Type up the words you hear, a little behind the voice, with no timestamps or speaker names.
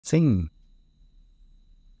seen.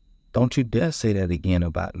 Don't you dare say that again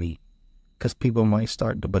about me, because people might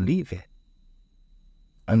start to believe it.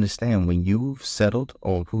 Understand, when you've settled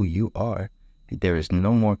on who you are, there is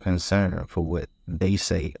no more concern for what they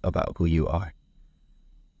say about who you are.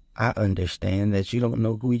 I understand that you don't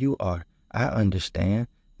know who you are. I understand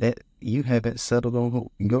that you haven't settled on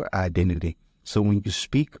your identity. So when you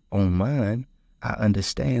speak on mine, I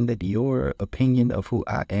understand that your opinion of who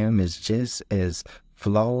I am is just as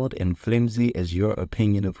flawed and flimsy as your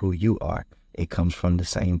opinion of who you are. It comes from the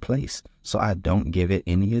same place. So I don't give it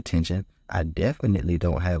any attention. I definitely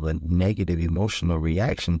don't have a negative emotional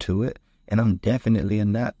reaction to it. And I'm definitely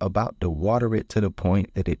not about to water it to the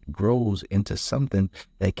point that it grows into something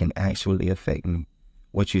that can actually affect me.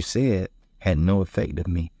 What you said had no effect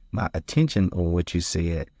on me. My attention on what you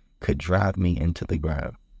said could drive me into the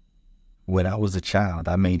ground. When I was a child,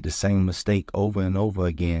 I made the same mistake over and over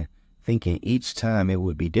again, thinking each time it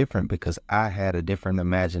would be different because I had a different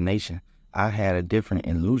imagination. I had a different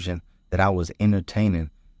illusion that I was entertaining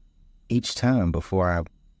each time before I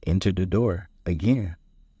entered the door again.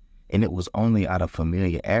 And it was only out of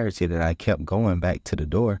familiarity that I kept going back to the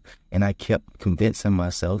door, and I kept convincing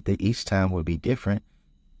myself that each time would be different,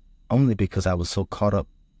 only because I was so caught up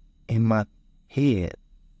in my head.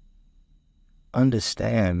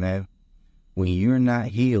 Understand, man, when you're not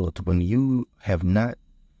healed, when you have not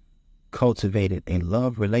cultivated a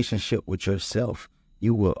love relationship with yourself,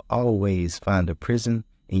 you will always find a prison,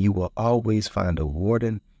 and you will always find a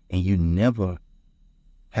warden, and you never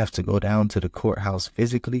have to go down to the courthouse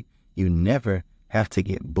physically. You never have to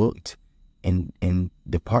get booked in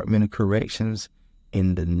Department of Corrections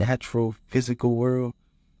in the natural physical world.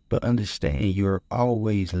 But understand, you're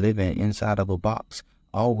always living inside of a box,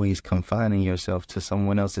 always confining yourself to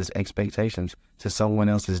someone else's expectations, to someone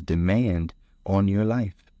else's demand on your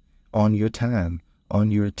life, on your time, on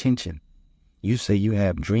your attention. You say you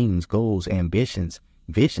have dreams, goals, ambitions,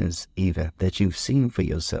 visions even, that you've seen for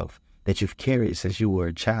yourself, that you've carried since you were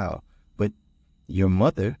a child. But your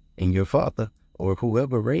mother and your father, or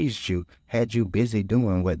whoever raised you, had you busy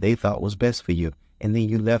doing what they thought was best for you. And then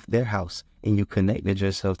you left their house and you connected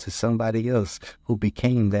yourself to somebody else who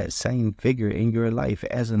became that same figure in your life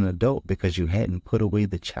as an adult because you hadn't put away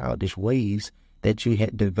the childish ways that you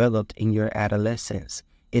had developed in your adolescence.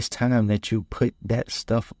 It's time that you put that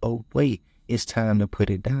stuff away. It's time to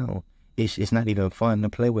put it down. It's not even fun to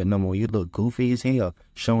play with no more. You look goofy as hell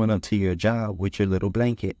showing up to your job with your little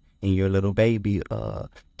blanket and your little baby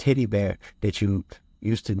teddy bear that you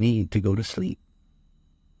used to need to go to sleep.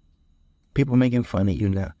 People making fun of you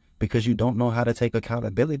now because you don't know how to take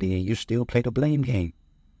accountability and you still play the blame game.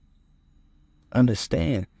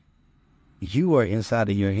 Understand, you are inside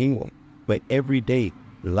of your head, but every day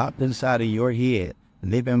locked inside of your head,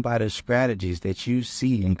 living by the strategies that you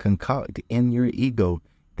see and concoct in your ego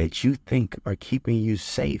that you think are keeping you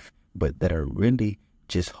safe, but that are really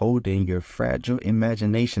just holding your fragile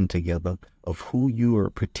imagination together of who you are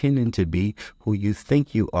pretending to be, who you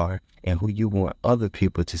think you are, and who you want other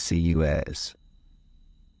people to see you as.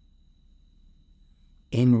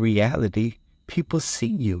 In reality, people see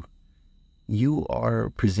you. You are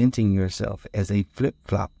presenting yourself as a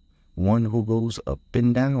flip-flop, one who goes up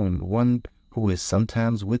and down, one who is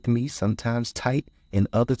sometimes with me, sometimes tight, and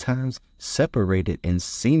other times separated and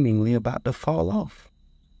seemingly about to fall off.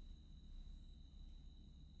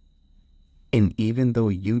 And even though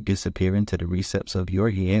you disappear into the recesses of your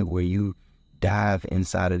head where you dive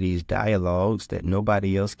inside of these dialogues that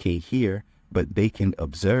nobody else can hear, but they can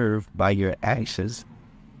observe by your actions,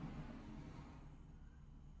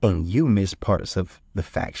 and you miss parts of the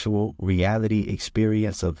factual reality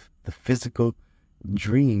experience of the physical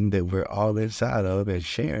dream that we're all inside of and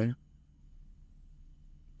sharing,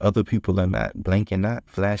 other people are not blanking out,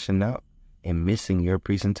 flashing out, and missing your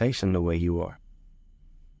presentation the way you are.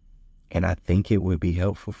 And I think it would be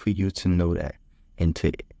helpful for you to know that and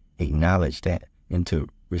to acknowledge that and to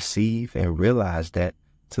receive and realize that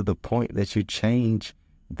to the point that you change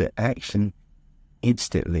the action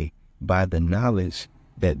instantly by the knowledge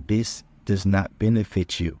that this does not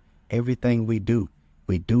benefit you. Everything we do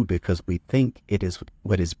because we think it is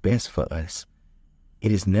what is best for us.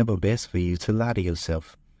 It is never best for you to lie to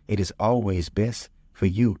yourself. It is always best for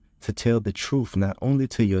you to tell the truth, not only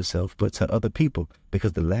to yourself, but to other people,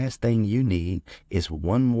 because the last thing you need is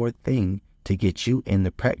one more thing to get you in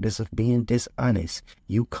the practice of being dishonest.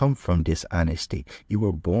 You come from dishonesty. You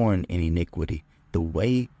were born in iniquity. The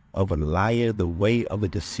way of a liar, the way of a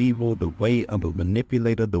deceiver, the way of a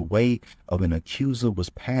manipulator, the way of an accuser was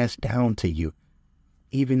passed down to you.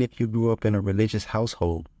 Even if you grew up in a religious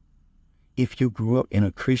household, If you grew up in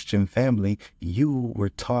a Christian family, you were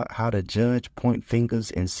taught how to judge, point fingers,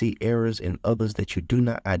 and see errors in others that you do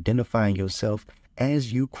not identify in yourself,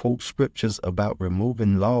 as you quote scriptures about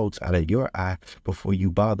removing logs out of your eye before you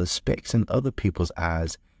bother specks in other people's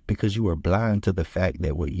eyes, because you are blind to the fact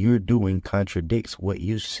that what you're doing contradicts what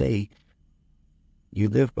you say you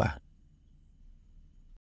live by.